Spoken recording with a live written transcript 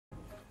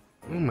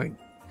Oh my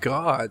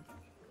god.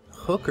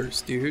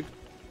 Hookers, dude.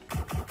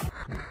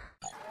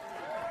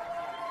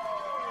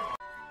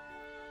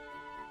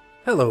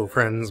 Hello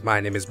friends, my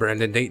name is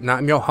Brandon Dayton,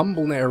 I'm your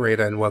humble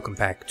narrator, and welcome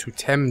back to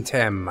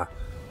Temtem.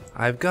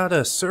 I've got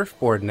a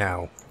surfboard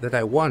now that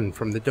I won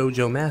from the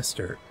dojo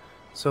master,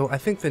 so I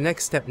think the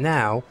next step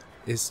now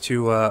is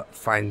to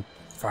find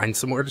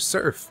somewhere to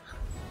surf.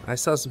 I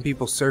saw some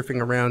people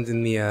surfing around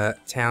in the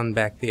town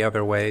back the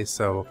other way,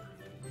 so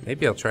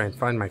maybe I'll try and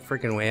find my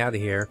freaking way out of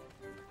here,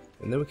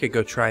 and then we could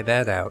go try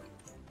that out.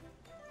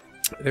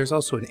 There's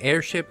also an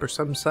airship or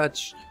some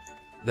such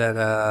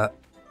that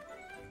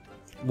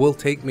will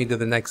take me to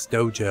the next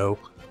dojo,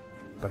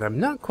 but I'm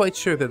not quite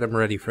sure that I'm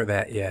ready for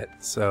that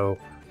yet, so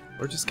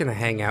we're just gonna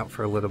hang out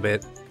for a little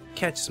bit,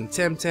 catch some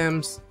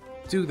Temtems,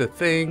 do the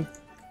thing.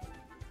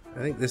 I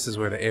think this is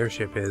where the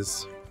airship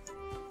is.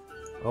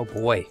 Oh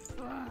boy.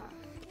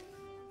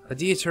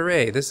 Adieu,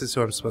 this is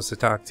who I'm supposed to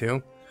talk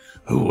to.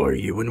 Who are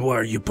you and why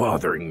are you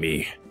bothering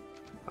me?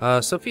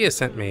 Sophia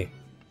sent me.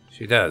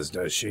 She does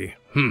she?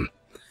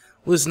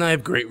 Listen, I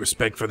have great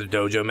respect for the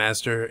dojo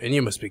master, and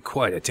you must be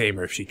quite a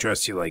tamer if she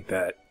trusts you like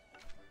that.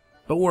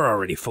 But we're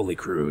already fully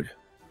crewed.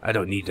 I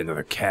don't need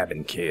another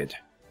cabin kid.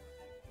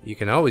 You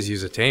can always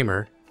use a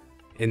tamer.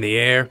 In the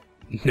air?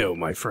 No,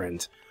 my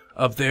friend.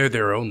 Up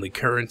there are only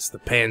currents, the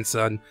pan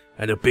sun,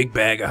 and a big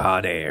bag of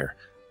hot air.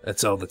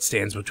 That's all that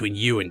stands between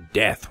you and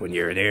death when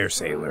you're an air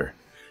sailor.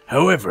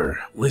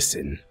 However,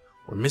 listen,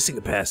 we're missing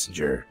a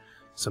passenger.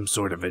 Some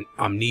sort of an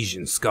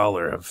amnesian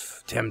scholar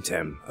of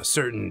Temtem, a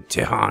certain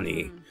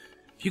Tehani.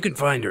 If you can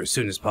find her as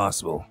soon as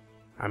possible,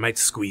 I might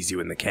squeeze you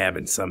in the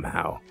cabin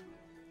somehow.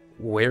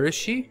 Where is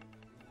she?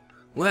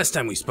 Last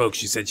time we spoke,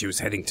 she said she was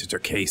heading to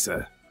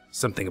Turquesa.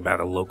 Something about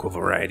a local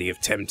variety of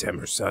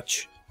Temtem or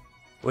such.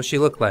 What's she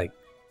look like?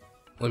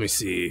 Let me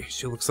see.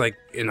 She looks like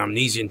an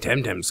amnesian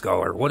Temtem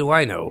scholar. What do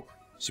I know?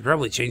 She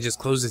probably changes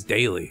clothes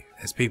daily,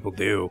 as people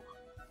do.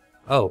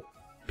 Oh,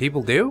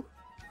 people do?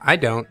 I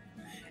don't.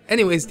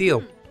 Anyways,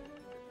 deal.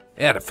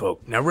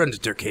 Attafolk, now run to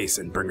Turquesa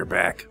and bring her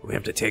back. We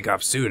have to take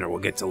off soon or we'll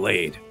get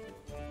delayed.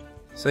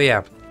 So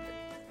yeah,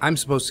 I'm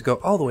supposed to go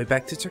all the way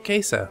back to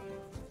Turquesa.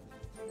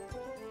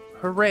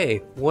 Hooray,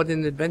 what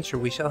an adventure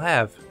we shall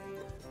have.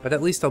 But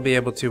at least I'll be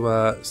able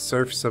to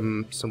surf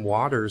some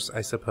waters,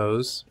 I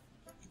suppose.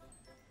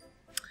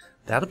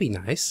 That'll be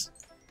nice.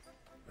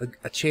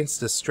 A chance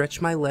to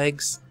stretch my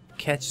legs,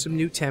 catch some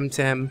new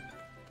Temtem.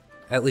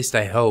 At least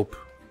I hope.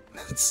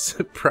 It's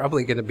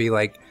probably going to be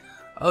like,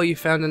 oh, you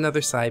found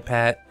another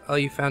Saipat. Oh,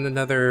 you found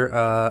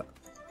another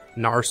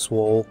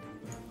Narswole.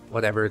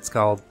 Whatever it's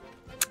called.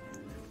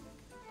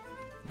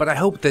 But I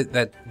hope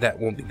that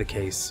won't be the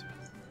case.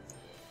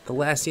 The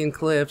Lassian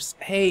Cliffs.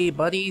 Hey,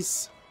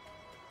 buddies.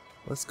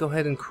 Let's go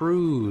ahead and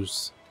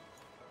cruise.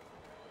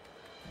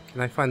 Can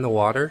I find the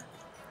water?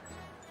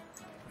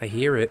 I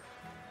hear it.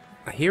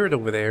 I hear it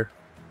over there.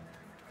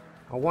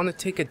 I want to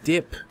take a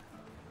dip.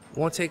 I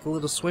want to take a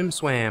little swim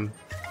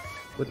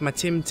with my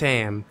Tim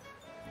Tam.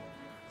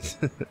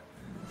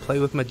 Play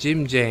with my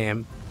Jim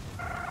Jam.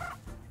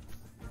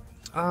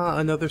 Ah,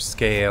 another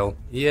scale.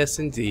 Yes,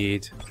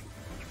 indeed.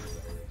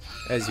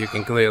 As you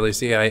can clearly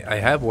see, I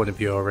have one of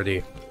you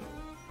already.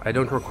 I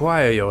don't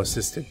require your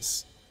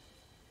assistance.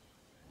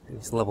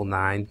 He's level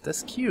 9.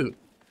 That's cute.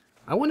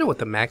 I wonder what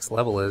the max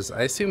level is.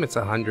 I assume it's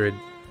 100.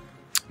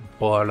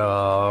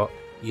 But,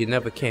 you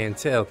never can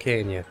tell,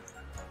 can you?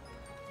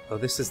 Oh,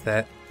 this is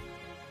that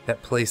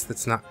place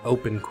that's not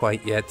open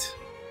quite yet.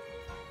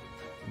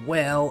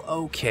 Well,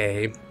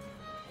 okay.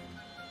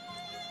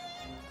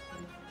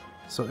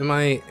 So am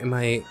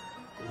I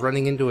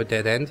running into a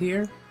dead end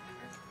here?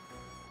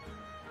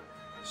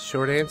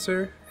 Short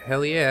answer,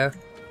 hell yeah.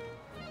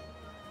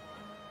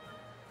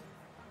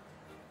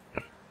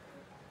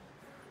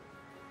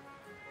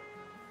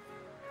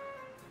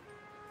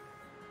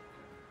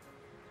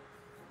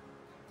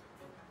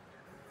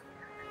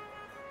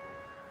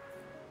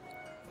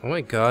 Oh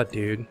my god,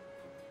 dude.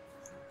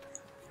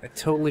 I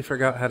totally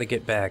forgot how to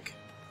get back.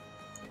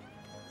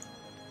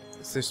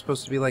 Is there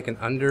supposed to be like an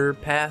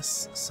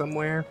underpass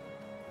somewhere?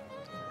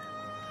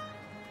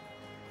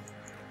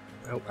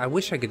 I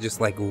wish I could just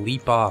like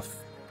leap off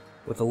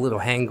with a little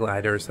hang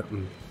glider or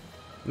something.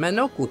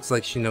 Manok looks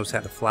like she knows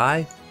how to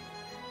fly.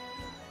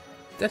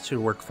 That should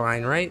work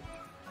fine, right?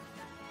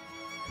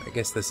 I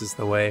guess this is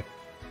the way.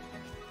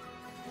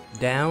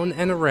 Down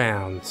and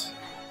around.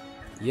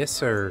 Yes,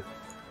 sir.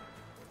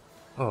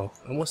 Oh,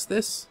 and what's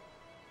this?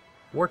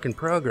 Work in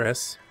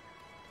progress.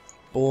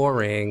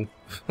 Boring.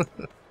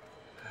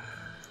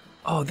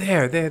 Oh,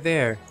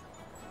 there.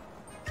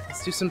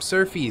 Let's do some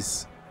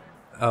surfies.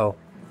 Oh,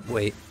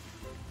 wait.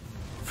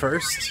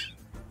 First,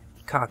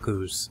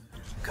 kakus.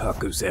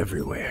 Kakus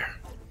everywhere.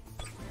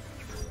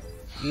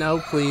 No,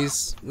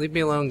 please. Leave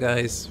me alone,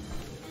 guys.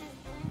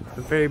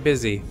 I'm very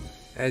busy,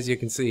 as you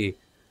can see.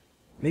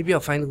 Maybe I'll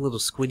find a little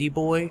squiddy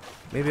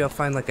boy.Maybe I'll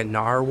find like a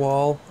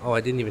narwhal. Oh,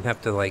 I didn't even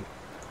have to like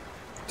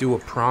do a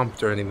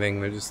prompt or anything.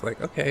 They're just like,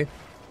 okay,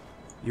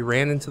 you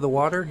ran into the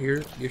water.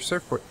 You're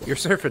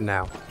surfing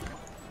now.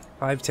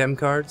 5 Tem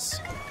cards.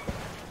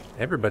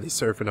 Everybody's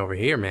surfing over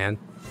here, man.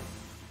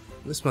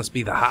 This must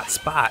be the hot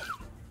spot.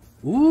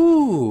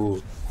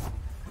 Ooh!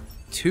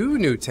 2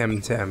 new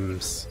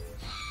Temtems.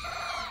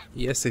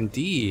 Yes,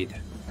 indeed.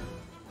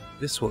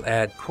 This will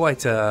add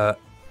quite an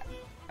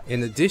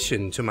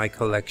addition to my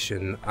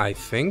collection, I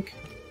think.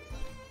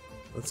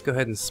 Let's go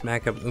ahead and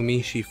smack up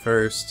Umishi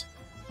first.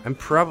 I'm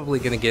probably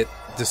gonna get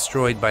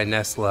destroyed by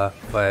Nesla,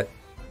 but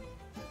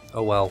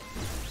oh well.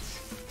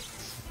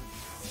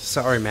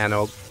 Sorry,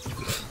 Mano.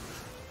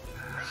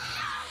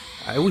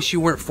 I wish you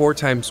weren't 4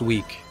 times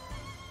weak.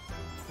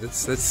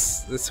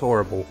 That's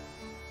horrible.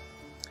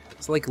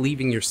 It's like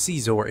leaving your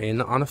Caesar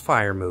in on a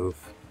fire move.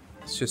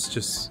 It's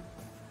just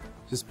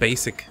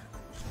basic.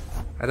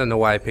 I don't know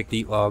why I picked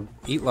Eatlog.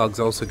 Eatlog's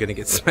also gonna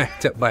get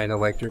smacked up by an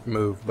electric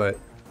move, but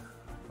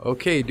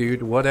okay,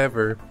 dude,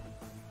 whatever.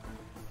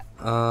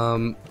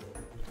 Go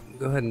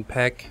ahead and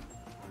peck,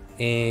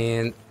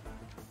 and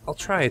I'll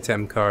try a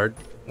Tem card.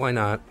 Why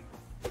not?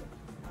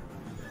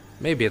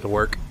 Maybe it'll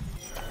work.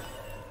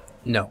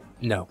 No,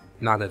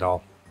 not at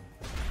all.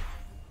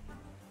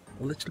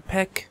 A little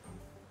peck.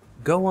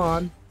 Go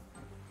on.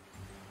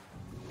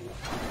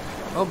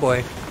 Oh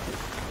boy.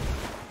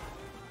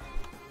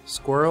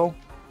 Squirrel,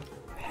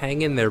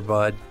 hang in there,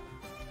 bud.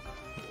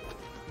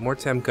 More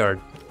Tem card.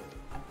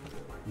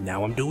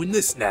 Now I'm doing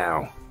this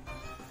now.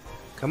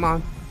 Come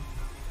on.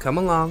 Come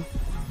along.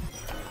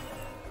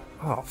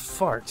 Oh,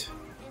 fart.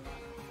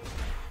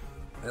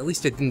 At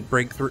least it didn't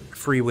break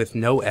free with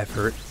no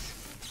effort.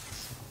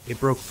 It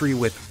broke free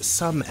with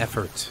some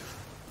effort.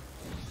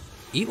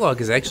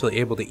 Eatlog is actually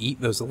able to eat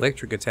those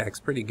electric attacks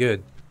pretty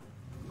good.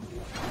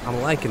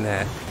 I'm liking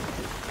that.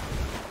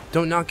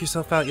 Don't knock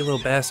yourself out, you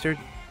little bastard.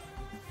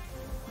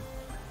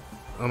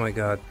 Oh my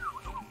god.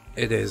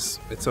 It is.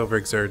 It's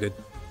overexerted.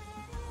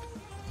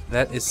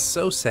 That is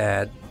so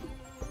sad.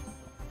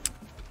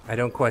 I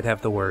don't quite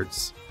have the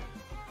words.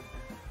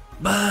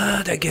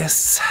 But I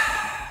guess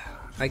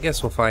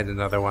we'll find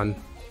another one.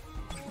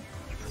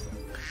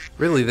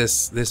 Really,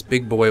 this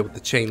big boy with the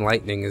chain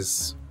lightning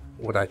is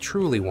what I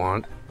truly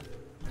want.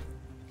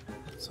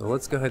 So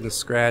let's go ahead and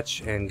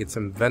scratch and get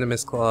some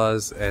venomous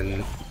claws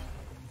and...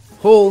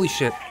 Holy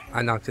shit!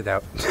 I knocked it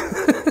out.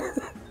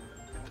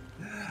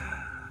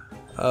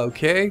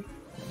 Okay.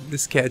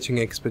 This catching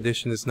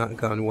expedition has not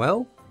gone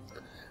well.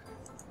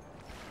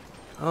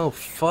 Oh,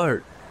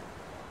 fart.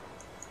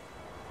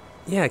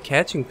 Yeah,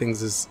 catching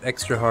things is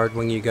extra hard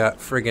when you got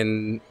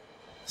friggin'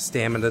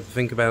 stamina to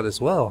think about as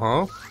well,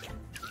 huh?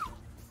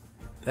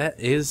 That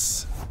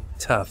is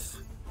tough.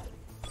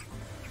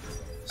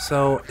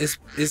 So,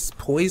 is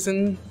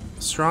poison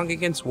strong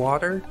against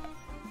water?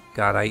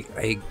 God,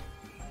 I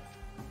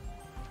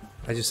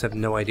just have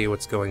no idea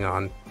what's going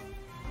on.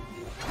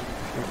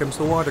 Here comes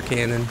the water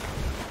cannon.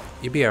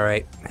 You'll be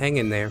alright. Hang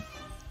in there.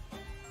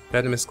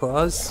 Venomous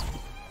claws?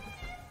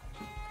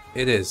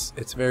 It is.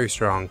 It's very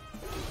strong.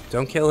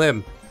 Don't kill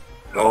him.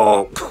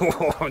 Oh,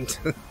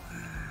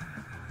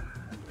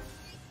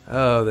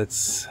 oh,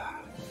 that's...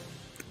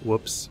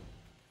 Whoops.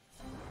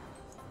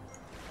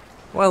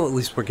 Well, at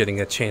least we're getting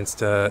a chance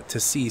to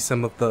see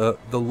some of the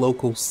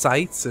local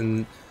sites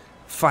and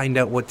find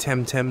out what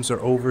Temtems are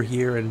over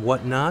here and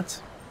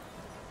whatnot.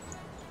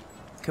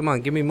 Come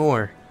on, give me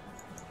more.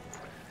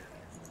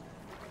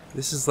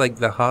 This is like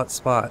the hot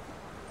spot.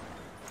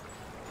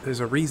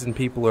 There's a reason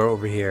people are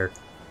over here.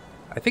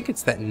 I think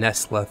it's that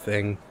Nesla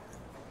thing.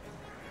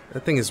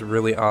 That thing is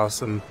really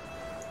awesome.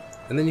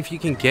 And then if you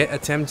can get a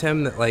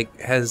Temtem that like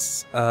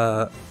has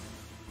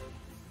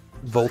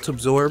Volt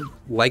Absorb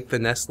like the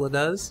Nesla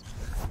does,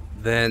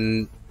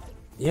 then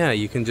yeah,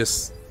 you can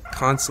just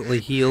constantly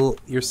heal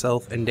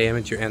yourself and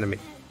damage your enemy.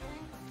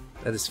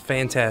 That is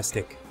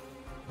fantastic.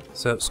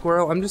 So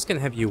Squirrel, I'm just gonna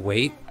have you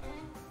wait.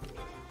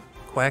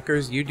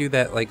 Quackers, you do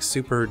that like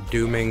super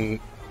dooming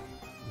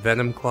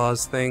Venom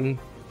Claws thing.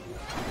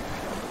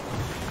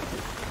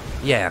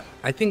 Yeah,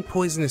 I think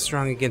poison is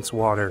strong against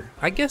water.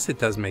 I guess it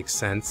does make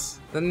sense,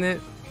 doesn't it?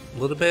 A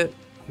little bit,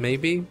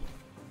 maybe.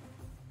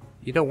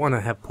 You don't want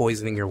to have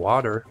poison in your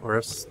water, or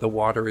else the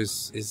water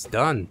is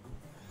done.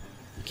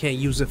 You can't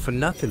use it for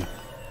nothing.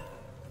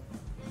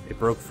 It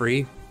broke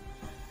free.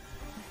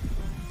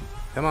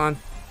 Come on.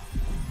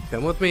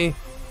 Come with me.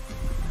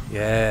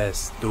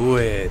 Yes, do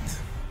it.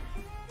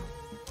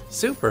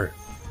 Super.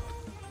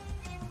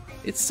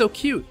 It's so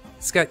cute.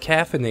 It's got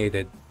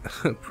caffeinated.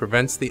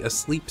 Prevents the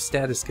asleep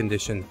status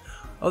condition.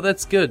 Oh,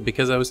 that's good,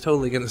 because I was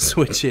totally going to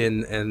switch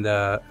in and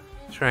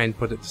try and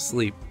put it to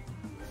sleep.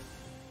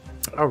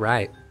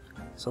 Alright.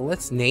 So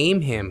let's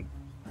name him.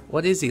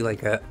 What is he,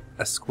 like a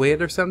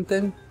squid or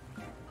something?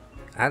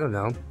 I don't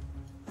know.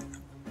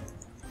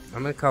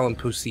 I'm going to call him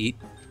Pusit.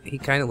 He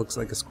kind of looks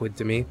like a squid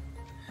to me.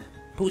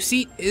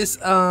 Pusit is,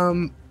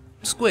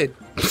 squid.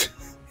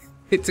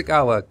 It's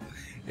Tagalog,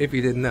 if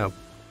you didn't know.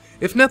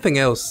 If nothing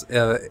else,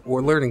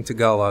 we're learning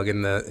Tagalog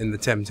in the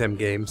Temtem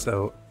game,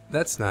 so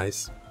that's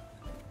nice.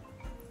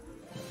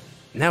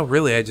 Now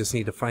really I just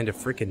need to find a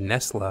freaking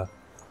Nesla.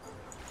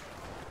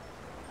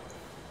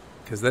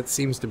 Because that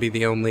seems to be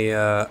the only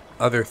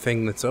other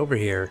thing that's over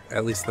here,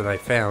 at least that I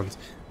found.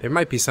 There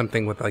might be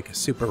something with like a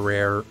super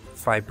rare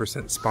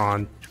 5%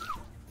 spawn.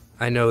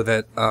 I know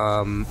that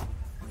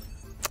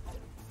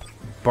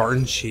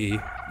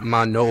Barnshi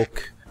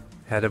Manok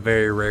had a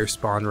very rare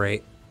spawn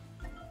rate.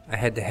 I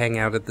had to hang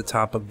out at the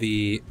top of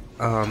the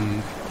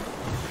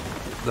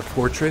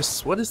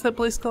fortress. What is that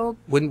place called?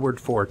 Windward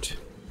Fort.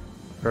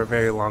 For a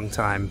very long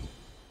time,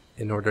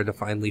 in order to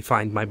finally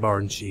find my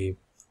Barnshi.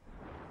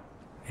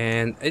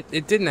 And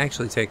it didn't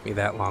actually take me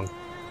that long.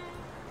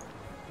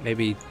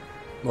 Maybe,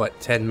 what,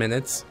 10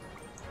 minutes?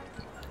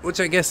 Which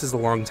I guess is a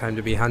long time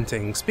to be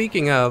hunting.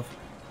 Speaking of,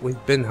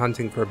 we've been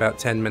hunting for about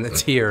 10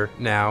 minutes here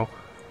now.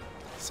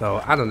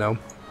 So, I don't know.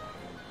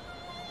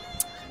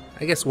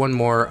 I guess one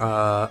more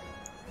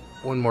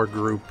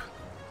group.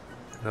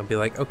 And I'll be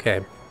like,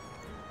 okay.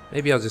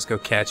 Maybe I'll just go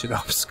catch it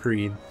off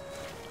screen.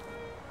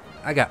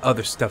 I got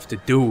other stuff to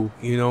do,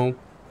 you know?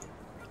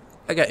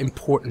 I got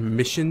important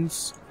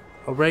missions,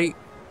 alright?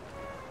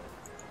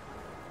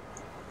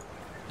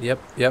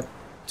 Yep.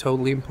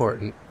 Totally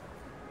important.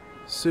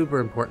 Super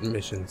important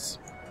missions.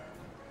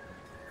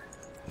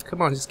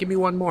 Come on, just give me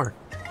one more.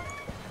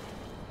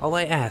 All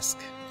I ask,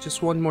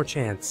 just one more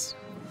chance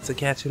to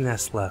catch a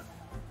Nestla.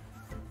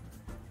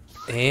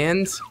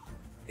 And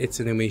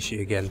it's an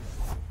Umishi again.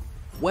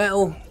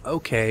 Well,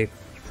 okay.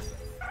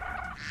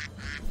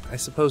 I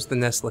suppose the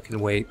Nestla can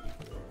wait.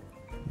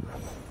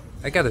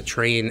 I gotta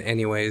train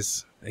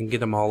anyways and get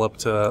them all up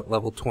to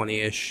level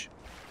 20-ish.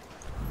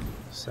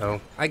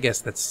 So I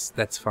guess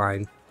that's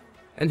fine.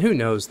 And who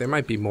knows, there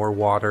might be more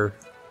water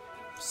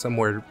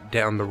somewhere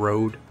down the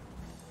road.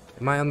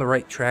 Am I on the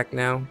right track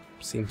now?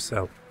 Seems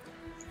so.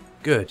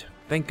 Good.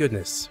 Thank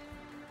goodness.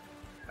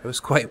 I was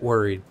quite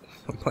worried.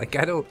 I'm like,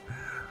 I don't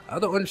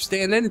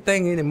understand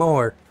anything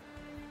anymore.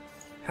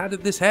 How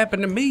did this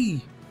happen to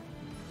me?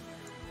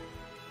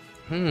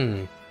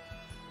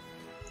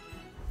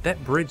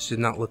 That bridge did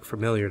not look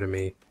familiar to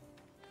me.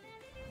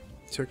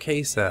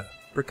 Turquesa.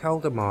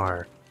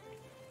 Bricaldamar.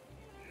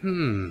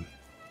 Am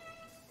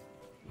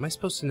I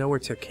supposed to know where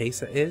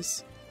Turquesa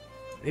is?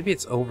 Maybe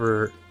it's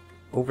over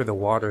the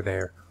water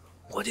there.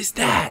 What is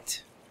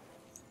that?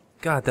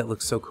 God, that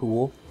looks so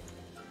cool.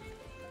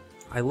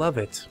 I love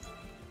it.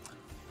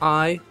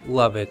 I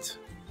love it.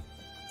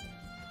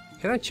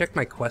 Can I check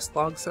my quest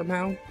log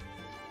somehow?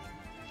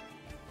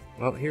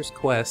 Well, here's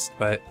quest,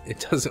 but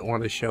it doesn't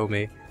want to show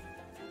me.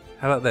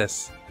 How about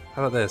this?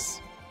 How about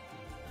this?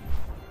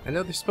 I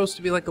know there's supposed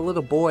to be like a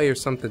little boy or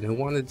something who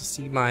wanted to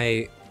see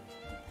my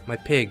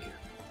pig.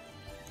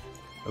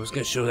 I was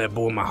gonna show that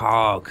boy my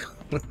hog.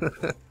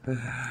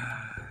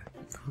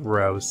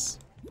 Gross.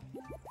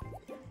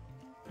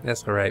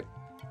 That's alright.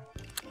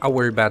 I'll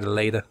worry about it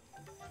later.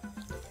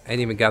 I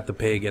ain't even got the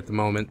pig at the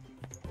moment.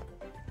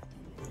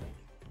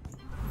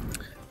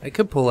 I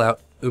could pull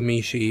out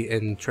Umishi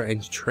and try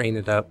and train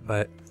it up,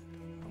 but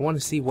I want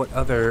to see what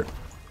other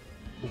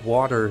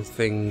water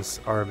things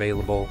are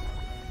available.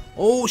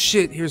 Oh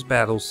shit, here's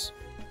battles.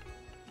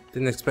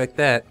 Didn't expect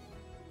that.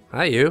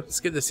 Hi you, it's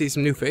good to see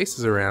some new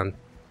faces around.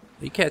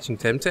 Are you catching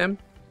Temtem?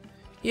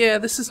 Yeah,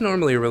 this is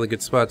normally a really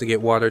good spot to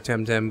get water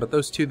Temtem, but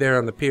those two there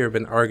on the pier have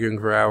been arguing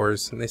for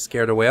hours, and they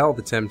scared away all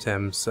the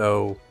Temtem,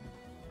 so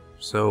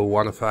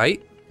wanna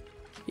fight?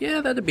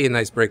 Yeah, that'd be a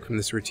nice break from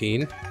this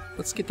routine.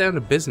 Let's get down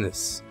to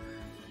business.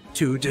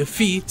 To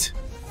defeat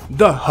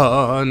the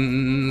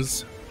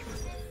Huns.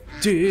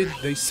 Did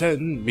they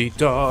send me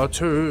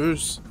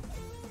daughters?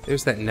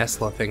 There's that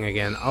Nestla thing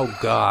again. Oh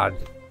god.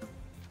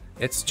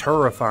 It's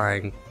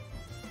terrifying.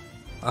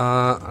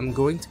 I'm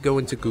going to go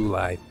into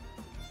Gulai.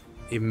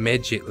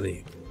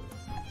 Immediately.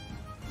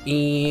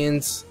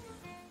 And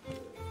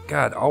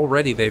god,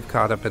 already they've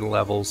caught up in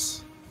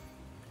levels.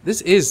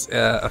 This is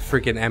a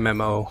freaking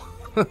MMO.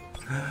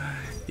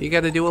 You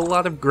gotta do a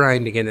lot of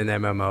grinding in an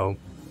MMO.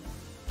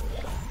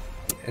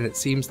 And it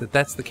seems that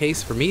that's the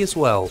case for me as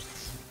well.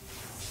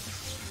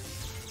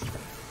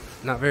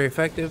 Not very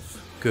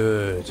effective?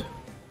 Good.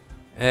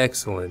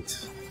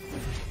 Excellent.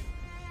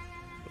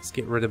 Let's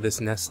get rid of this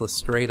Nestla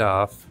straight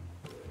off.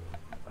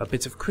 A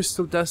bit of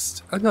crystal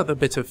dust, another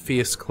bit of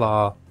fierce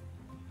claw.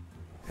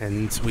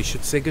 And we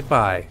should say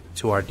goodbye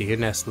to our dear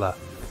Nestla.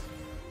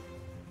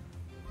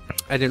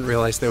 I didn't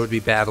realize there would be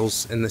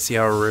battles in the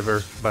Sierra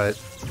River,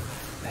 but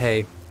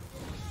hey,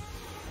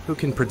 who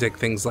can predict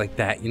things like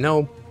that, you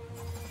know?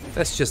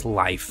 That's just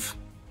life.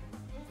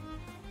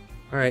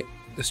 Alright,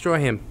 destroy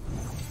him.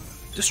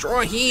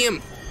 Destroy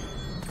him!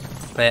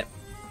 Bleh.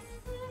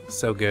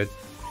 So good.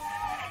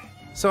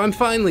 So I'm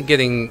finally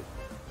getting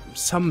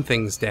some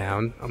things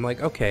down. I'm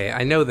like, okay,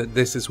 I know that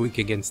this is weak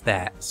against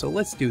that, so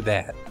let's do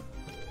that.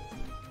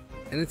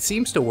 And it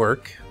seems to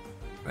work.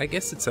 I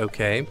guess it's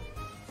okay.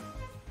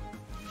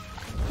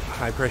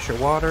 High pressure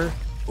water.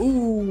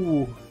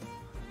 Ooh!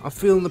 I'm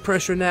feeling the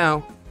pressure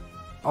now.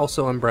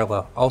 Also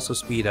umbrella. Also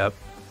speed up.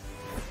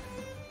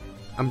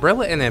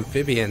 Umbrella and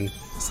amphibian.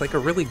 It's like a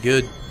really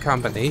good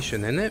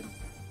combination, isn't it?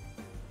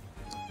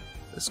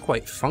 It's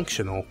quite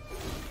functional.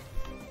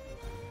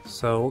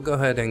 So we'll go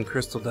ahead and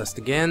crystal dust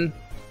again.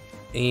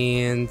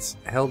 And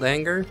held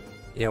anger?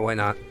 Yeah, why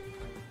not?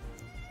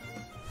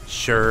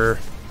 Sure.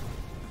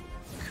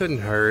 couldn't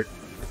hurt.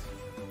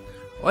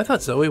 Oh, I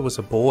thought Zoe was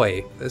a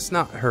boy. That's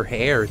not her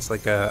hair. It's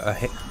like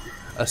a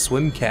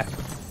swim cap.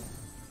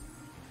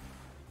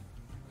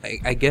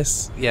 I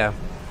guess, yeah.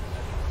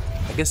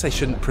 I guess I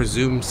shouldn't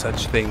presume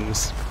such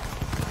things.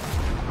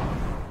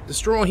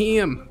 Destroy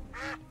him!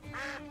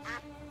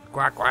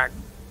 Quack, quack.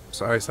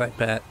 Sorry, Side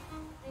Pat.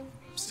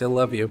 Still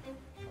love you.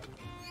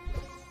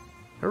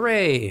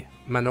 Hooray!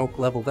 Manok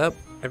leveled up.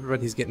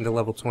 Everybody's getting to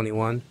level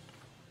 21.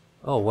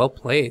 Oh, well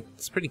played.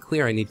 It's pretty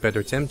clear I need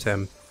better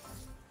Temtem.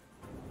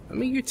 I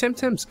mean, your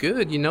Temtem's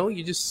good, you know?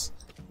 You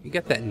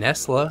got that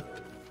Nesla.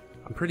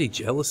 I'm pretty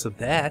jealous of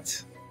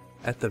that,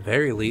 at the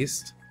very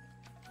least.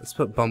 Let's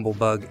put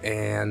Bumblebug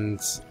and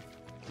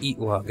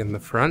Eatlog in the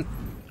front.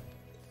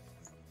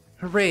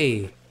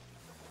 Hooray!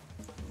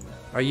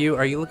 Are you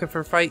looking for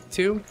a fight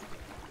too?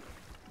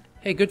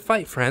 Hey, good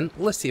fight, friend.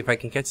 Let's see if I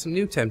can get some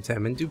new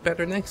Temtem and do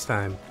better next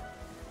time.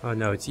 Oh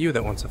no, it's you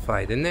that wants a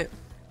fight, isn't it?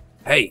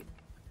 Hey!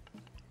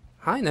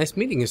 Hi, nice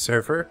meeting you,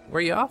 Surfer. Where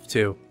are you off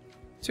to?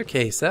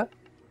 Turquesa.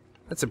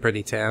 That's a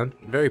pretty town.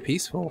 Very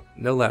peaceful.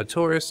 No loud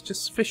tourists,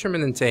 just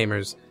fishermen and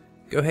tamers.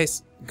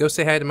 Go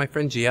say hi to my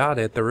friend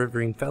Giada at the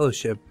Riverine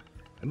Fellowship.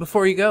 And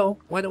before you go,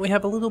 why don't we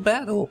have a little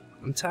battle?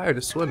 I'm tired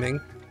of swimming.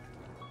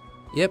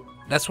 Yep,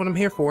 that's what I'm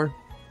here for.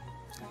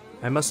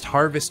 I must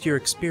harvest your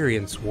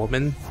experience,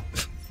 woman.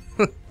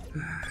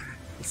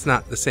 It's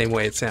not the same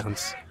way it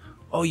sounds.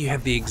 Oh, you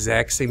have the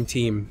exact same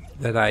team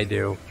that I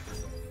do.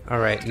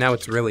 Alright, now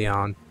it's really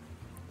on.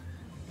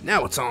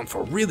 Now it's on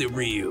for really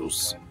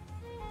reals.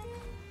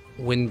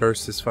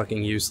 Windburst is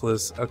fucking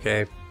useless.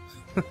 Okay.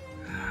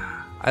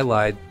 I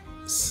lied.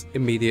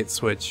 Immediate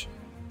switch.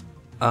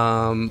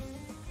 I'll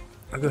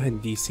go ahead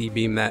and DC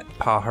beam that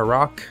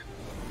Paharok.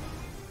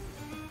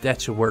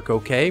 That should work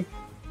okay.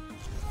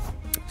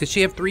 Did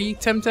she have 3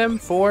 Temtem?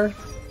 4?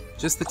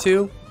 Just the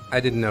 2?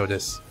 I didn't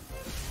notice.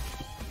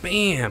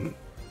 Bam!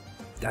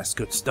 That's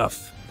good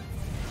stuff.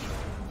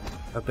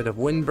 A bit of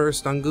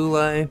Windburst on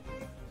Gulai.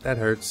 That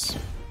hurts.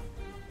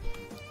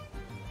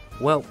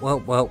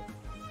 Well.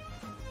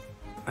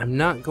 I'm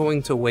not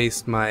going to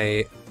waste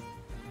my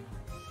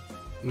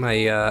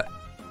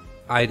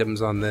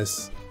items on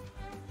this.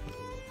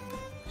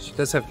 She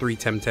does have 3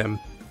 Temtem.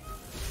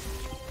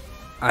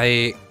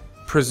 I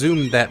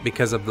presume that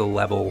because of the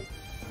level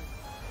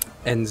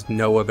and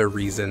no other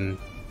reason.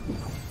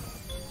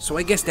 So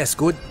I guess that's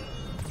good.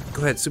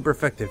 Go ahead, super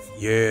effective.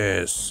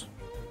 Yes.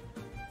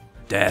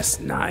 That's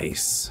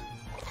nice.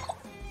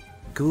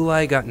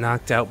 Gulai got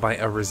knocked out by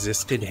a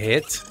resisted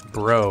hit?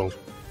 Bro.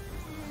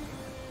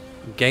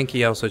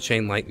 Genki also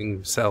chain lightning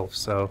himself,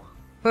 so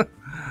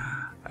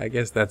I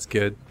guess that's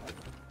good.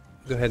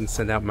 Go ahead and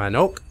send out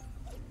Manok.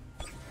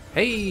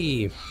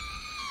 Hey!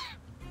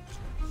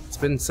 It's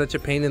been such a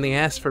pain in the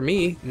ass for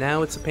me,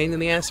 now it's a pain in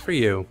the ass for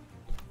you.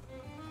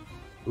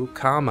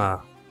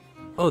 Ukama.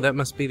 Oh, that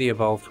must be the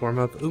evolved form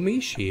of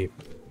Umishi.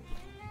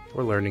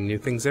 We're learning new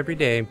things every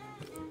day.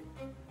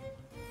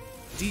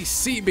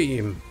 DC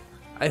Beam!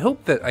 I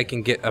hope that I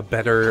can get a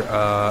better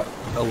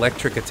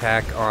electric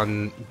attack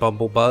on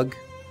Bumblebug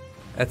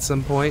at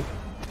some point.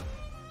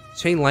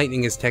 Chain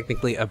Lightning is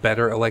technically a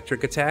better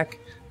electric attack.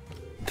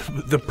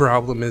 The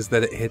problem is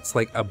that it hits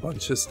like a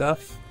bunch of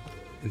stuff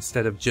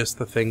instead of just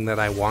the thing that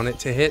I want it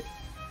to hit.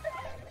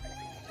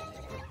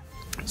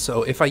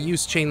 So if I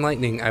use Chain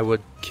Lightning, I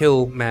would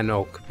kill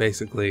Manok,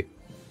 basically.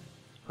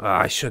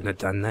 I shouldn't have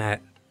done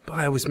that. But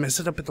I always mess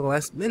it up at the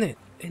last minute.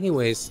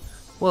 Anyways,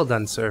 well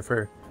done,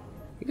 Surfer.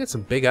 You got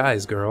some big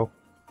eyes, girl.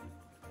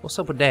 What's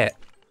up with that?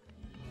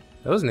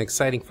 That was an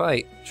exciting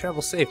fight.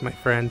 Travel safe, my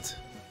friend.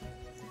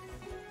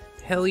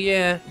 Hell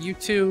yeah, you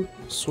too.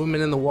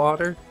 Swimming in the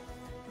water.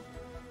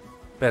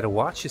 Better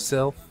watch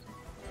yourself.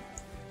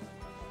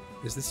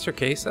 Is this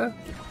Turquesa?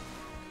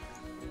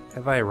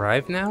 Have I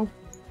arrived now?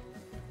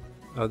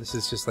 Oh, this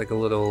is just like a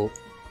little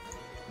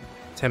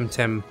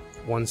Temtem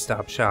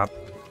one-stop shop.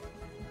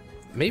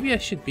 Maybe I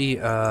should be,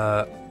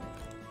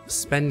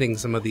 spending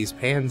some of these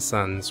pan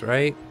suns,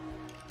 right?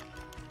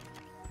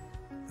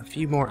 A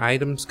few more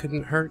items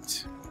couldn't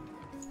hurt.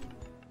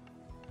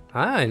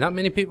 Hi, not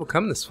many people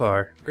come this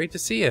far. Great to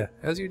see you.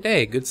 How's your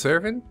day? Good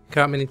serving?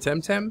 Caught many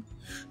Temtem?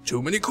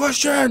 Too many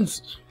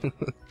questions!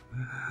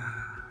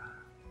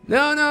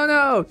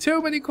 No!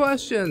 Too many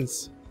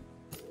questions!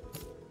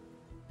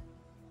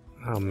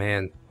 Oh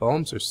man,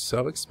 bombs are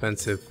so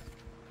expensive.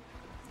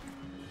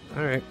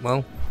 Alright,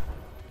 well,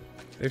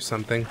 there's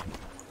something.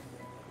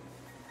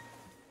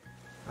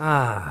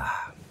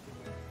 Ah,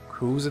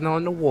 cruising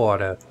on the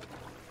water.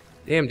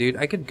 Damn, dude,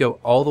 I could go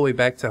all the way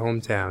back to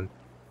hometown.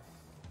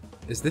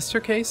 Is this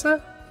Turquesa?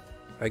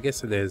 I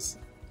guess it is.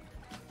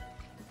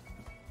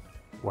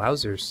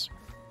 Wowzers.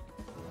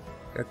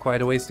 Got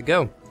quite a ways to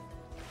go.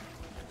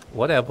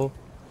 Whatever.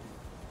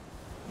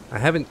 I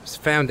haven't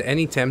found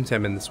any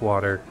Temtem in this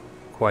water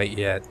quite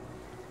yet.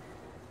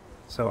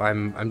 So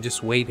I'm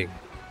just waiting.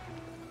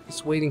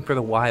 Just waiting for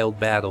the wild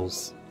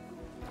battles.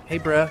 Hey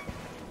bruh,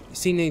 you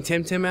seen any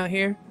Temtem out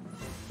here?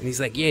 And he's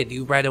like, yeah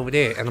dude, right over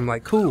there. And I'm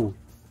like, cool.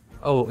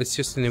 Oh, it's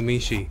just an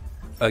Umishi.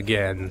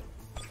 Again.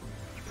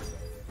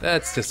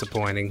 That's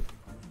disappointing.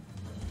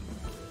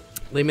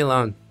 Leave me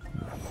alone.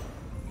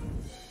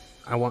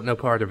 I want no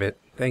part of it.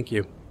 Thank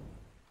you.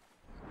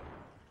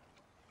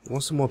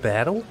 Want some more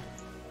battle?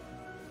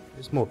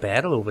 There's more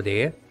battle over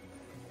there.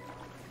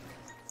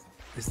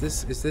 Is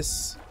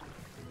this...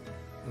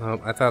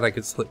 Oh, I thought I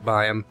could slip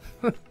by him.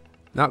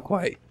 Not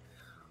quite.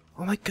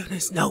 Oh my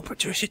goodness, no,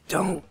 Patricia,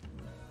 don't.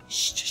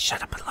 Shh, just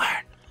shut up and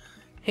learn.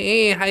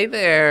 Hey, hi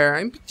there.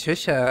 I'm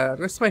Patricia.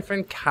 This is my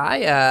friend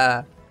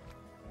Kaya.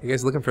 You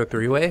guys looking for a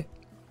three-way?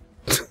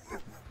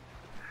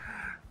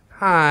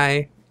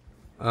 Hi.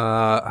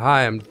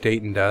 Hi, I'm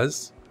Dayton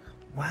Does.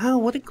 Wow,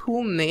 what a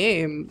cool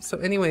name. So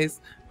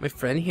anyways, my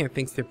friend here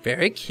thinks they're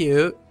very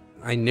cute.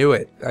 I knew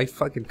it. I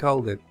fucking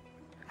called it.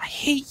 I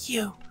hate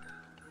you.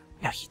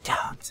 No, you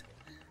don't.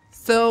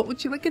 So,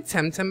 would you like a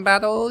Temtem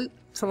battle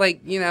to, like,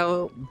 you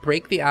know,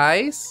 break the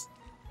ice?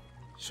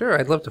 Sure,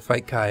 I'd love to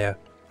fight Kaya.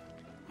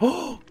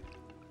 Oh!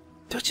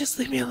 Don't just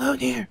leave me alone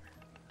here.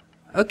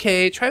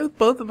 Okay, try with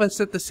both of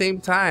us at the same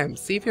time.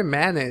 See if you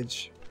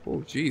manage.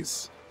 Oh,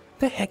 jeez.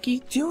 The heck are you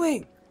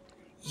doing?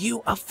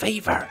 You a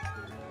favor.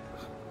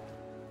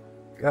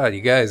 God,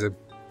 you guys are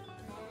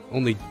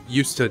only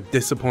used to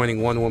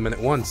disappointing one woman at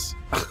once.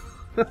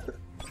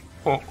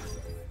 Oh.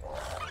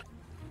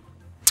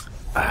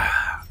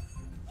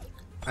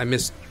 I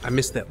missed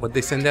that. What'd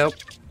they send out?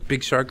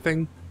 Big shark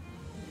thing?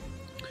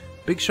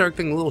 Big shark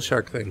thing, little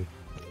shark thing.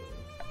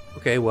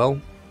 Okay, well,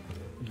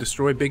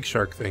 destroy big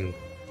shark thing.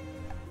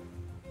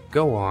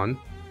 Go on.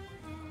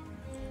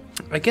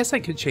 I guess I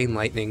could chain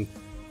lightning.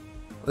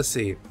 Let's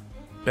see.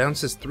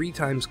 Bounces 3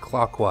 times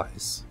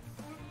clockwise,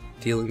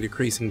 dealing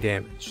decreasing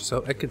damage.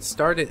 So I could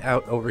start it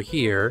out over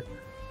here,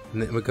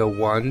 and then it would go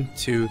 1,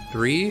 2,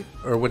 3,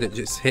 or would it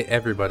just hit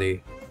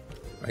everybody?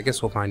 I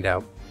guess we'll find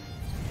out.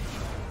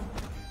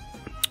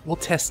 We'll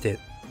test it.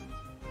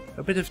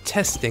 A bit of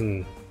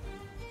testing.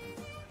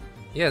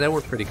 Yeah, that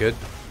worked pretty good.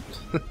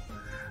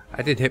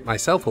 I did hit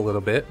myself a little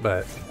bit,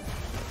 but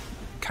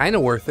kind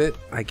of worth it,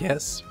 I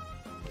guess.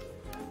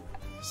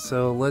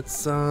 So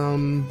let's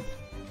do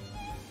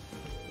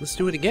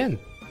it again.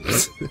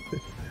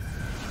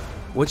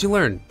 What'd you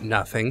learn?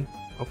 Nothing.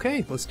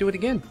 Okay, let's do it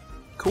again.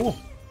 Cool.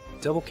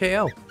 Double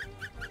KO.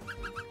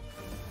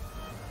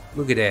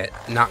 Look at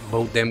that. Knock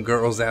both them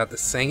girls out at the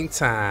same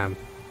time.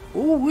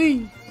 Ooh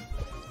wee.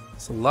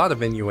 There's a lot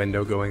of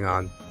innuendo going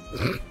on.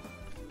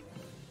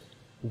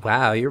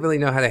 Wow, you really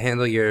know how to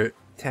handle your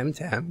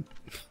Temtem.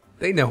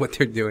 They know what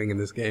they're doing in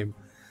this game.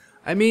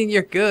 I mean,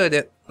 you're good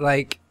at,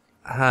 like,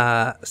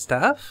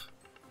 stuff?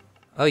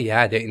 Oh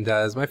yeah, Dayton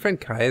Does. My friend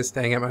Kai is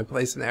staying at my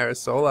place in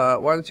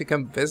Arisola. Why don't you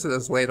come visit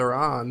us later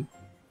on?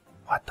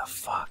 What the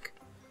fuck?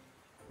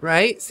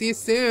 Right? See you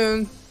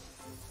soon.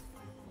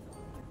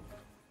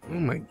 Oh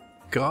my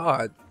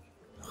god.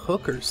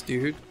 Hookers,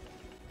 dude.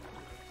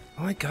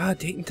 Oh my god,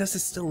 Dayton Does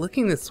is still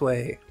looking this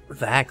way.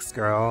 Relax,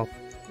 girl.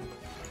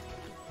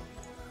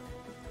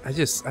 I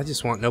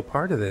just want no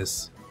part of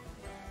this.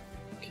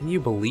 Can you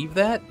believe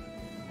that?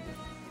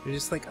 You're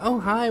just like, oh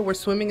hi, we're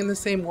swimming in the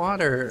same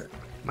water.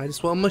 Might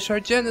as well mush our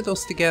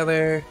genitals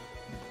together.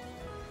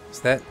 Is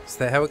that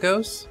how it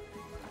goes?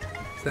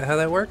 Is that how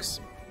that works?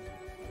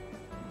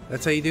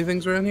 That's how you do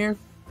things around here?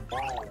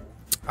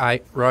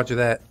 Roger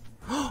that.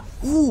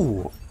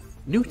 Ooh!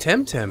 New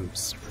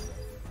Temtems.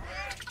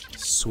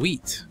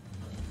 Sweet.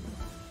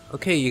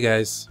 Okay, you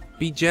guys.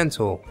 Be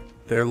gentle.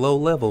 They're low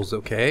levels,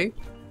 okay?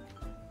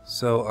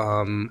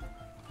 So,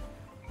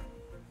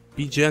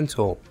 be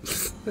gentle.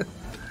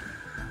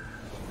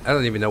 I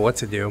don't even know what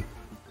to do.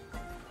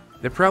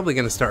 They're probably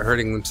going to start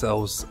hurting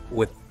themselves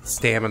with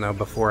stamina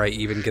before I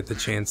even get the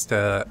chance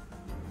to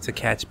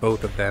catch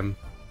both of them.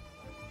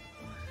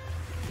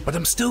 But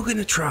I'm still going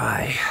to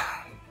try.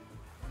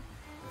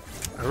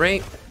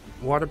 Alright.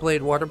 Water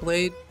blade, water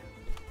blade.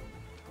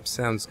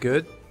 Sounds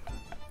good.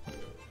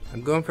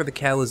 I'm going for the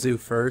Kalamazoo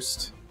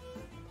first.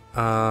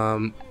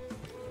 I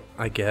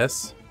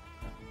guess.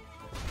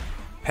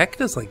 Peck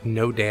does like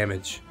no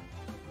damage.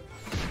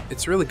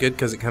 It's really good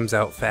because it comes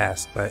out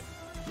fast, but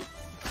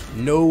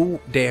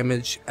no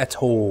damage at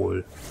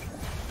all.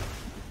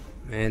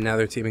 And now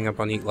they're teaming up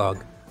on Eat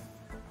Log.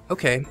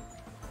 Okay.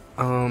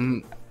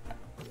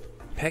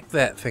 Peck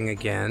that thing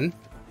again,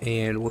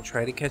 and we'll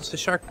try to catch the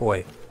shark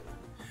boy.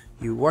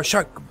 You are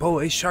shark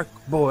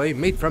boy,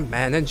 made from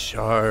man and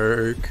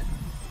shark.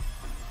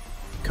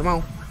 Come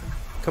on.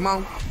 Come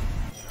on.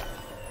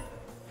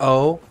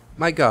 Oh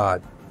my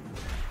god.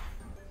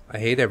 I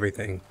hate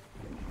everything.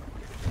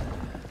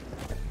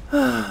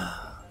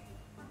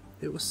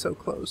 It was so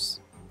close.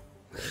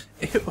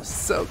 It was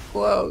so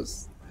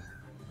close.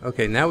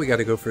 Okay, now we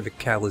gotta go for the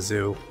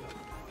Kalamazoo.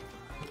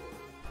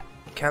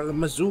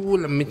 Kalamazoo,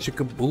 la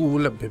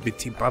minchikaboo, la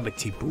bibbity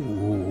bobbity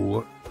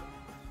boo.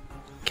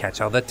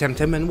 Catch all the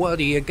Temtem, and what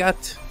do you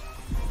got?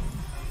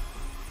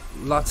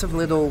 Lots of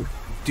little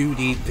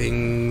duty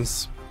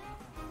things.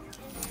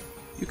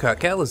 You caught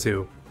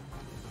Kalamazoo.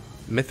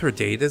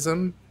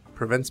 Mithridatism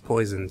prevents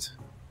poisons.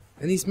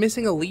 And he's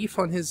missing a leaf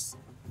on his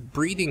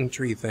breeding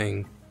tree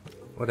thing.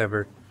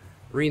 Whatever.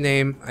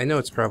 Rename. I know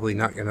it's probably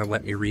not gonna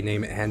let me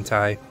rename it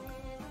hentai.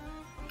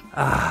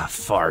 Ah,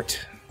 fart.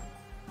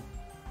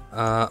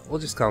 We'll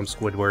just call him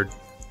Squidward.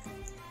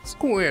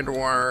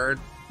 Squidward.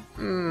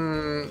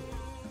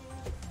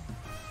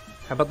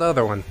 How about the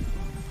other one?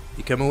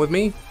 You coming with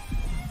me?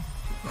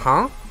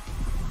 Huh?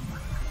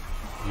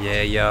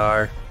 Yeah, you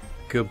are.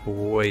 Good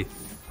boy.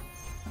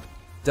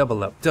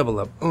 Double up, double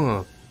up.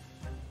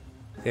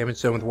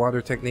 Damage done with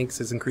water techniques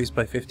is increased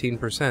by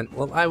 15%.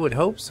 Well, I would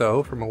hope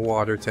so from a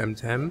water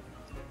Temtem.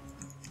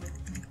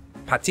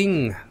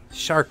 Pating!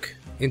 Shark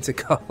into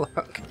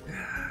Kalak.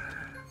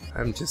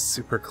 I'm just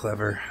super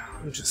clever.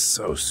 I'm just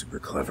so super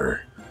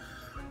clever.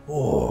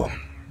 Oh.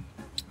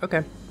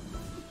 Okay.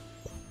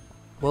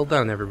 Well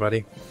done,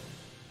 everybody.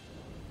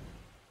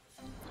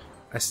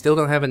 I still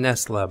don't have a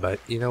Nestla, but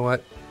you know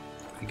what?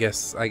 I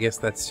guess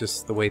that's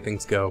just the way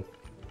things go.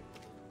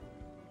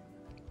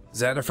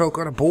 Zatterfolk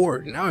on a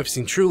board. Now I've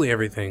seen truly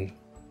everything.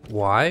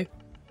 Why?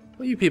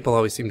 Well, you people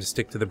always seem to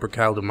stick to the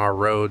Brical de Mar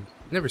road.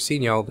 Never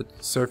seen y'all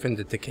surf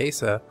into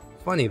Turquesa.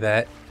 Funny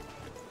that.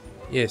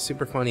 Yeah,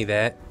 super funny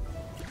that.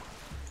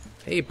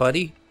 Hey,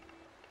 buddy.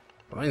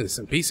 Finally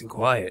some peace and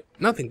quiet.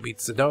 Nothing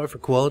beats the dollar for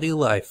quality of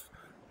life.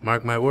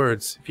 Mark my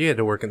words, if you had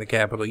to work in the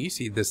capital, you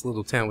see this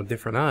little town with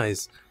different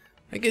eyes.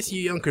 I guess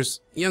you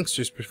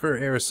youngsters prefer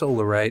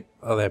Arisola, right?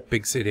 All that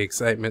big city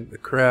excitement, the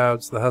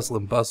crowds, the hustle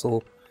and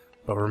bustle.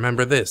 But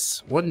remember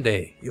this, one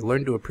day you'll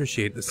learn to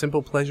appreciate the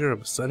simple pleasure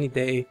of a sunny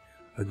day,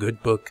 a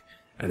good book,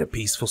 and a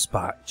peaceful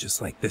spot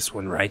just like this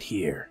one right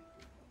here.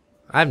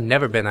 I've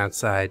never been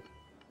outside.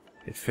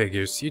 It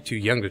figures, you're too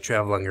young to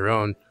travel on your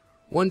own.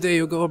 One day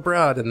you'll go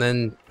abroad and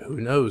then,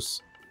 who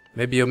knows?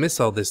 Maybe you'll miss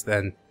all this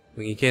then,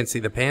 when you can't see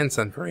the pan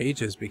sun for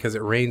ages because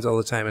it rains all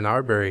the time in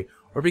Arbery,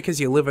 or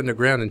because you live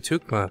underground in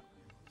Tukma.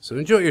 So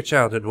enjoy your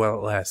childhood while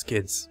it lasts,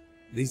 kids.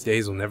 These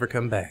days will never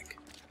come back.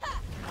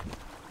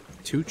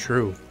 Too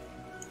true.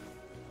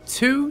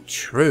 Too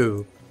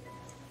true.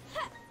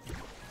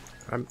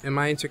 Am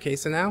I in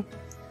Turquesa now?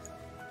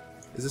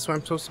 Is this where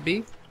I'm supposed to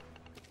be?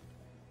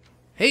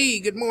 Hey,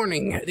 good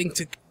morning.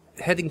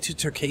 Heading to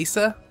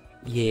Turquesa?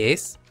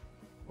 Yes.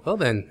 Well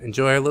then,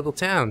 enjoy our little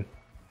town.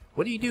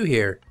 What do you do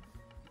here?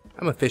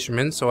 I'm a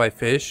fisherman, so I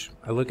fish.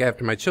 I look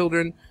after my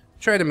children,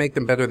 try to make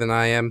them better than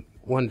I am.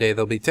 One day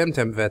they'll be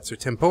Temtem vets or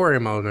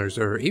Temporium owners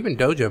or even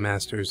dojo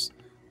masters.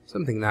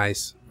 Something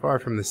nice, far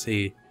from the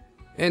sea.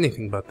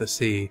 Anything but the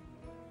sea.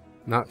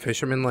 Not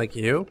fishermen like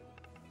you?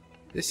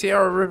 The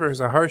Sierra River is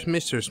a harsh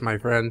mistress, my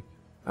friend.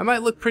 I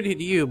might look pretty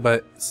to you,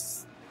 but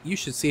you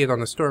should see it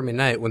on a stormy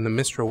night when the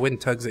mistral wind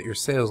tugs at your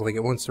sails like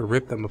it wants to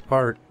rip them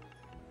apart.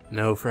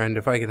 No, friend,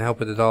 if I can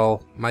help it at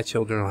all, my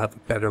children will have a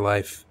better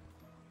life.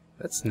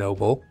 That's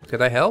noble.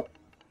 Could I help?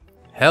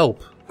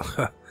 Help?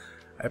 I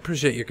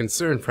appreciate your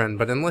concern, friend,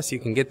 but unless you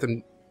can get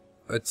them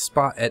a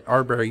spot at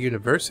Airborne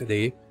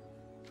University,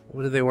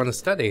 what do they want to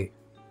study?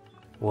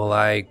 Well,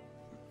 I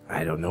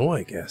don't know,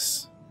 I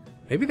guess.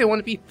 Maybe they want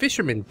to be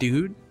fishermen,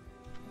 dude.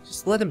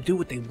 Just let them do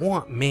what they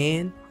want,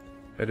 man.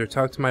 Better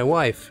talk to my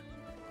wife.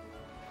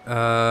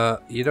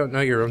 You don't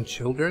know your own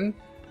children?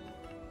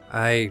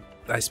 I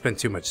spent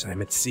too much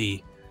time at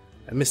sea.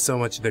 I miss so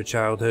much of their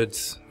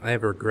childhoods. I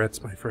have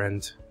regrets, my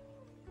friend.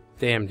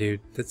 Damn, dude,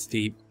 that's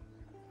deep.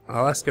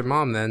 I'll ask her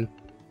mom then.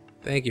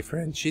 Thank you,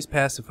 friend. She's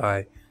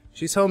pacified.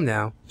 She's home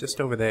now, just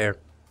over there.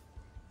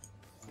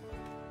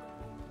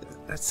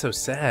 That's so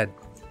sad.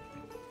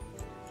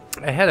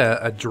 I had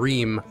a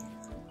dream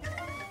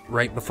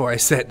right before I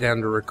sat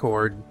down to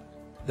record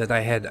that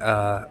I had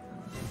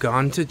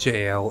gone to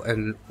jail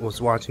and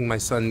was watching my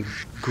son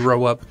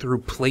grow up through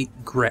plate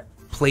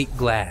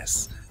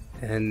glass.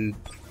 And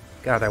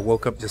God, I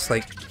woke up just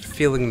like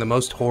feeling the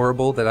most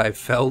horrible that I've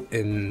felt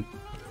in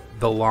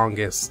the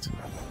longest.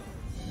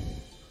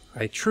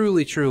 I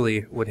truly,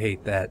 truly would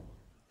hate that.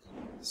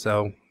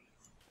 So,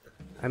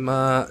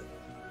 I'm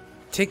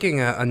taking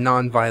a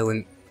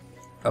non-violent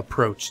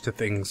approach to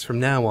things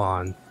from now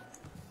on.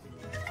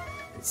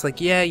 It's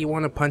like, yeah, you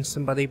want to punch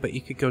somebody, but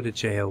you could go to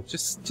jail.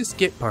 Just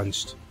get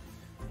punched.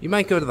 You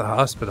might go to the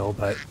hospital,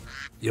 but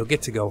you'll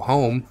get to go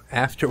home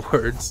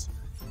afterwards.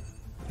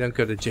 You don't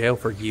go to jail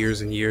for years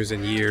and years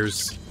and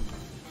years.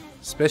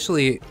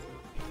 Especially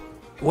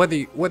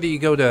whether you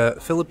go to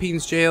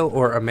Philippines jail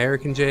or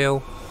American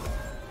jail,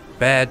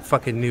 bad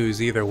fucking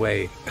news either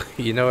way.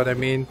 You know what I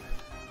mean?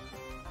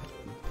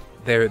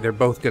 They're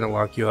both gonna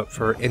lock you up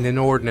for an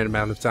inordinate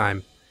amount of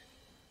time.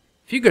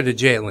 If you go to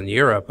jail in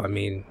Europe, I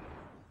mean,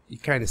 you're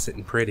kind of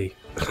sitting pretty.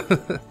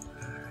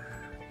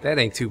 That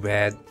ain't too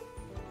bad.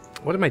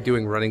 What am I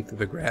doing running through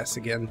the grass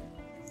again?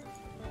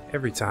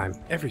 Every time.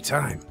 Every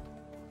time.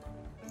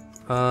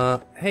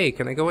 Hey,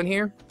 can I go in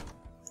here?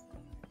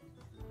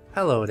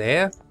 Hello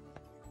there.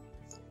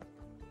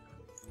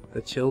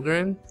 The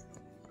children?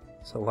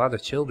 It's a lot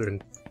of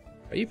children.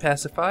 Are you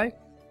pacified?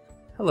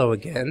 Hello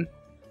again.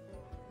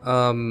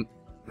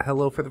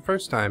 Hello for the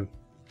first time.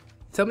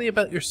 Tell me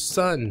about your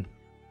son.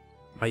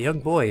 My young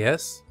boy,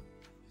 yes?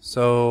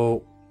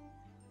 So,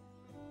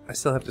 I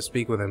still have to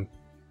speak with him.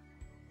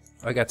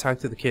 I gotta talk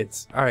to the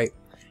kids. Alright.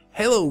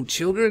 Hello,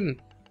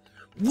 children!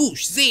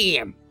 Whoosh,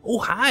 zam! Oh,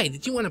 hi,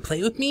 did you want to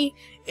play with me?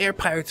 Air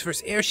pirates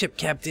versus airship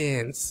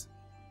captains.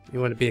 You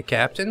want to be a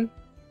captain?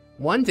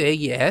 One day,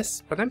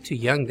 yes, but I'm too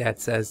young, Dad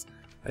says.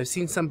 I've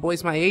seen some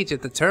boys my age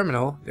at the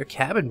terminal. They're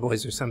cabin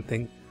boys or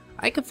something.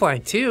 I could fly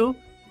too.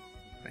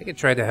 I could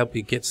try to help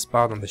you get a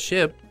spot on the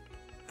ship.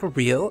 For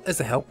real? As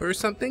a helper or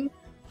something?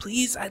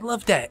 Please, I'd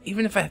love that,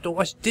 even if I have to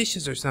wash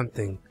dishes or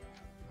something.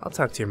 I'll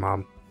talk to your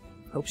mom.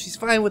 Hope she's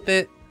fine with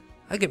it.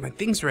 I'll get my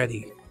things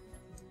ready.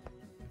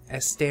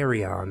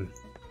 Asterion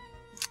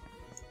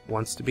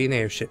wants to be an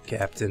airship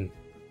captain.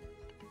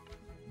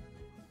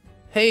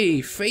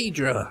 Hey,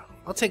 Phaedra.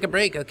 I'll take a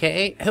break,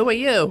 okay? Who are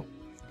you?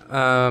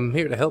 I'm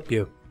here to help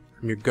you.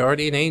 I'm your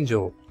guardian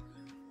angel.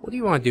 What do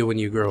you want to do when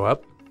you grow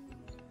up?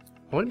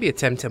 I want to be a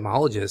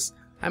Temtemologist.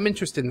 I'm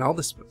interested in all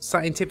the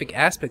scientific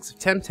aspects of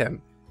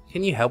Temtem.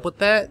 Can you help with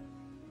that?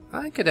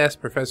 I could ask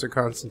Professor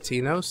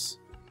Constantinos.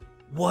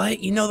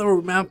 What? You know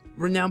the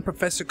renowned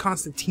Professor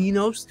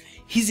Constantinos?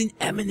 He's an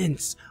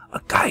eminence,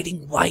 a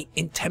guiding light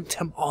in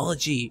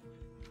Temtemology.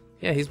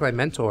 Yeah, he's my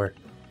mentor.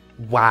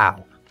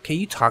 Wow. Can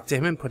you talk to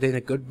him and put in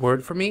a good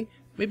word for me?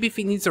 Maybe if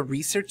he needs a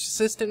research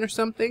assistant or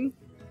something?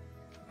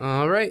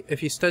 Alright,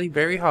 if you study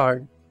very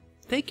hard.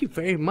 Thank you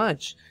very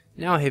much.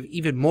 Now I have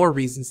even more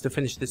reasons to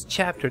finish this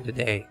chapter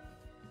today.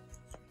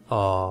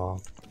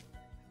 Aww.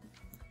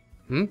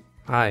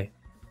 Hi.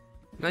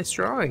 Nice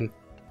drawing.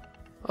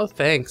 Oh,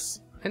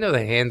 thanks. I know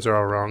the hands are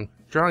all wrong.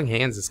 Drawing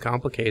hands is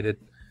complicated.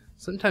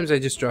 Sometimes I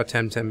just draw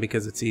Temtem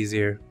because it's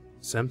easier.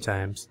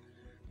 Sometimes.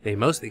 They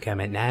mostly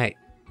come at night.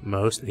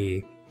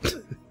 Mostly.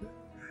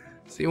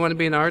 So you want to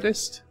be an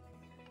artist?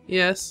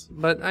 Yes,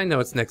 but I know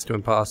it's next to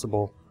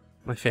impossible.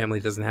 My family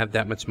doesn't have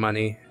that much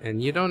money,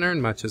 and you don't earn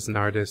much as an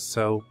artist,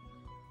 so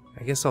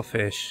I guess I'll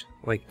fish,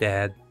 like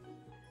Dad.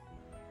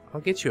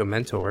 I'll get you a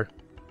mentor.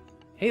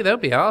 Hey, that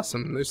would be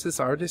awesome. There's this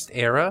artist,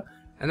 Era,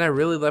 and I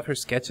really love her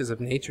sketches of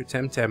nature,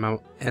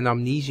 Temtem, and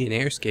Amnesian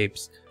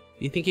airscapes.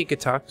 Do you think you could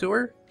talk to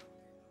her?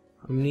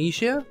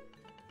 Amnesia?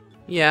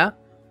 Yeah.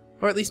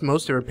 Or at least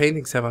most of her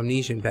paintings have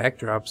Amnesian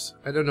backdrops.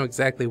 I don't know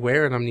exactly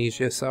where in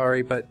Amnesia,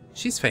 sorry, but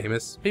she's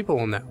famous. People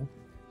will know.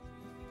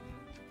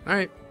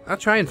 Alright, I'll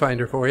try and find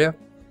her for you.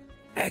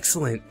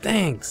 Excellent,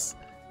 thanks.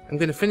 I'm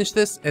gonna finish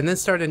this and then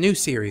start a new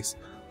series.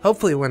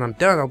 Hopefully when I'm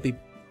done, I'll be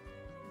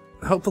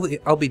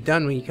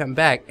done when you come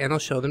back, and I'll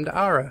show them to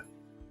Ara.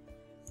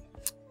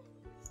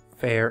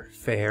 Fair,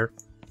 fair.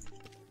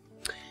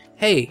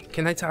 Hey,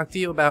 can I talk to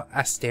you about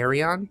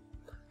Asterion?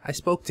 I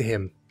spoke to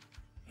him.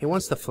 He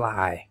wants to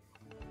fly.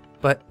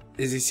 But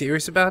is he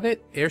serious about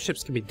it?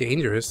 Airships can be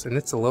dangerous, and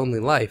it's a lonely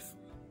life.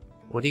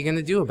 What are you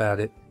gonna do about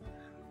it?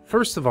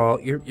 First of all,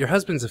 your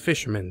husband's a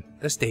fisherman.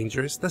 That's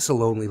dangerous. That's a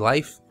lonely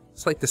life.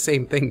 It's like the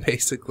same thing,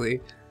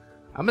 basically.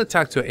 I'm gonna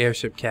talk to an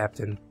airship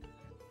captain.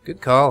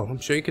 Good call. I'm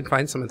sure you can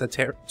find some at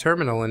the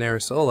terminal in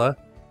Arisola.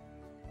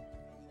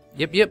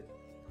 Yep.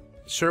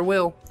 Sure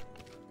will.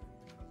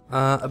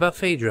 About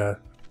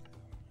Phaedra.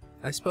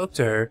 I spoke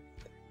to her.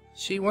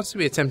 She wants to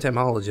be a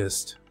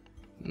Temtemologist.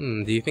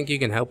 Do you think you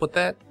can help with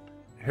that?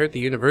 I heard the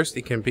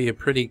university can be a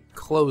pretty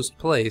closed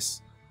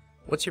place.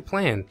 What's your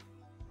plan?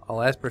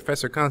 I'll ask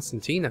Professor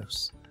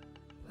Constantinos.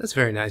 That's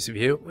very nice of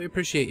you. We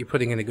appreciate you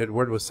putting in a good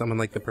word with someone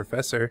like the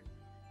professor.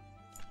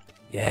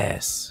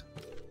 Yes.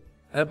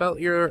 About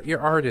your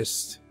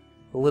artist.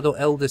 The little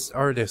eldest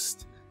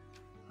artist.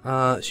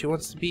 She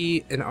wants to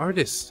be an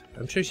artist.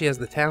 I'm sure she has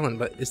the talent,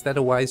 but is that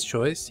a wise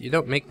choice? You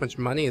don't make much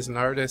money as an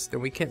artist,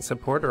 and we can't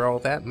support her all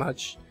that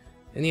much.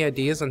 Any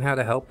ideas on how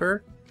to help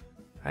her?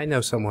 I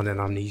know someone in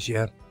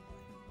Amnesia.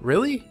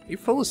 Really? You're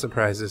full of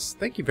surprises.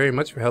 Thank you very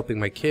much for helping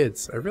my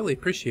kids. I really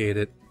appreciate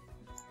it.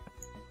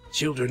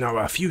 Children are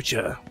our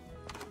future.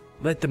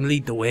 Let them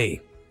lead the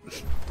way.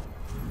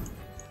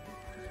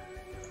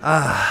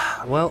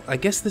 Well, I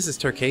guess this is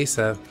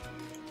Turquesa.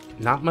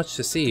 Not much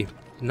to see.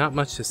 Not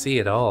much to see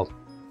at all.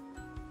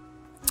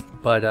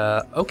 But,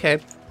 okay.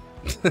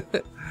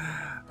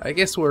 I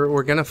guess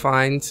we're gonna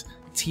find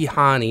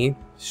Tihani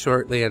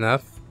shortly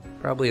enough.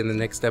 Probably in the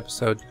next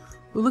episode.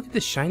 Ooh, look at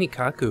this shiny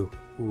Kaku.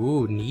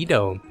 Ooh,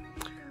 neato.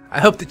 I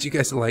hope that you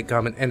guys will like,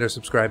 comment, and or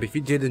subscribe. If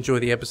you did enjoy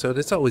the episode,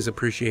 it's always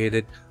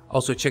appreciated.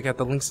 Also, check out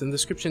the links in the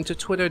description to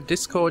Twitter,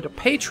 Discord,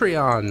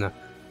 Patreon.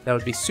 That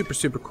would be super,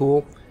 super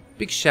cool.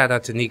 Big shout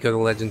out to Nico the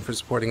Legend for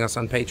supporting us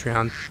on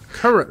Patreon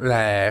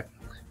currently.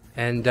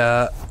 And,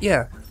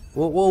 yeah,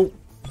 we'll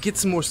get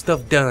some more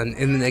stuff done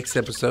in the next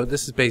episode.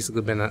 This has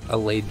basically been a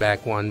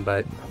laid-back one,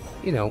 but,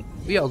 you know,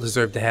 we all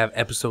deserve to have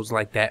episodes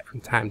like that from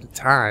time to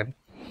time.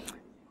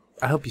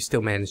 I hope you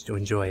still managed to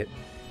enjoy it.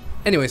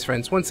 Anyways,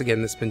 friends, once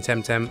again, this has been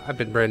Temtem. I've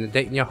been Brandon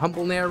Dayton, your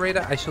humble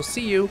narrator. I shall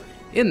see you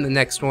in the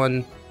next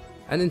one.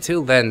 And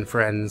until then,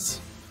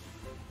 friends,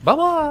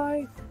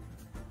 bye-bye!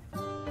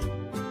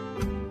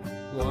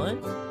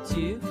 1,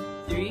 2,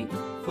 3,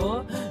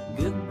 4.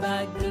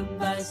 Goodbye,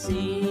 goodbye,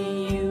 see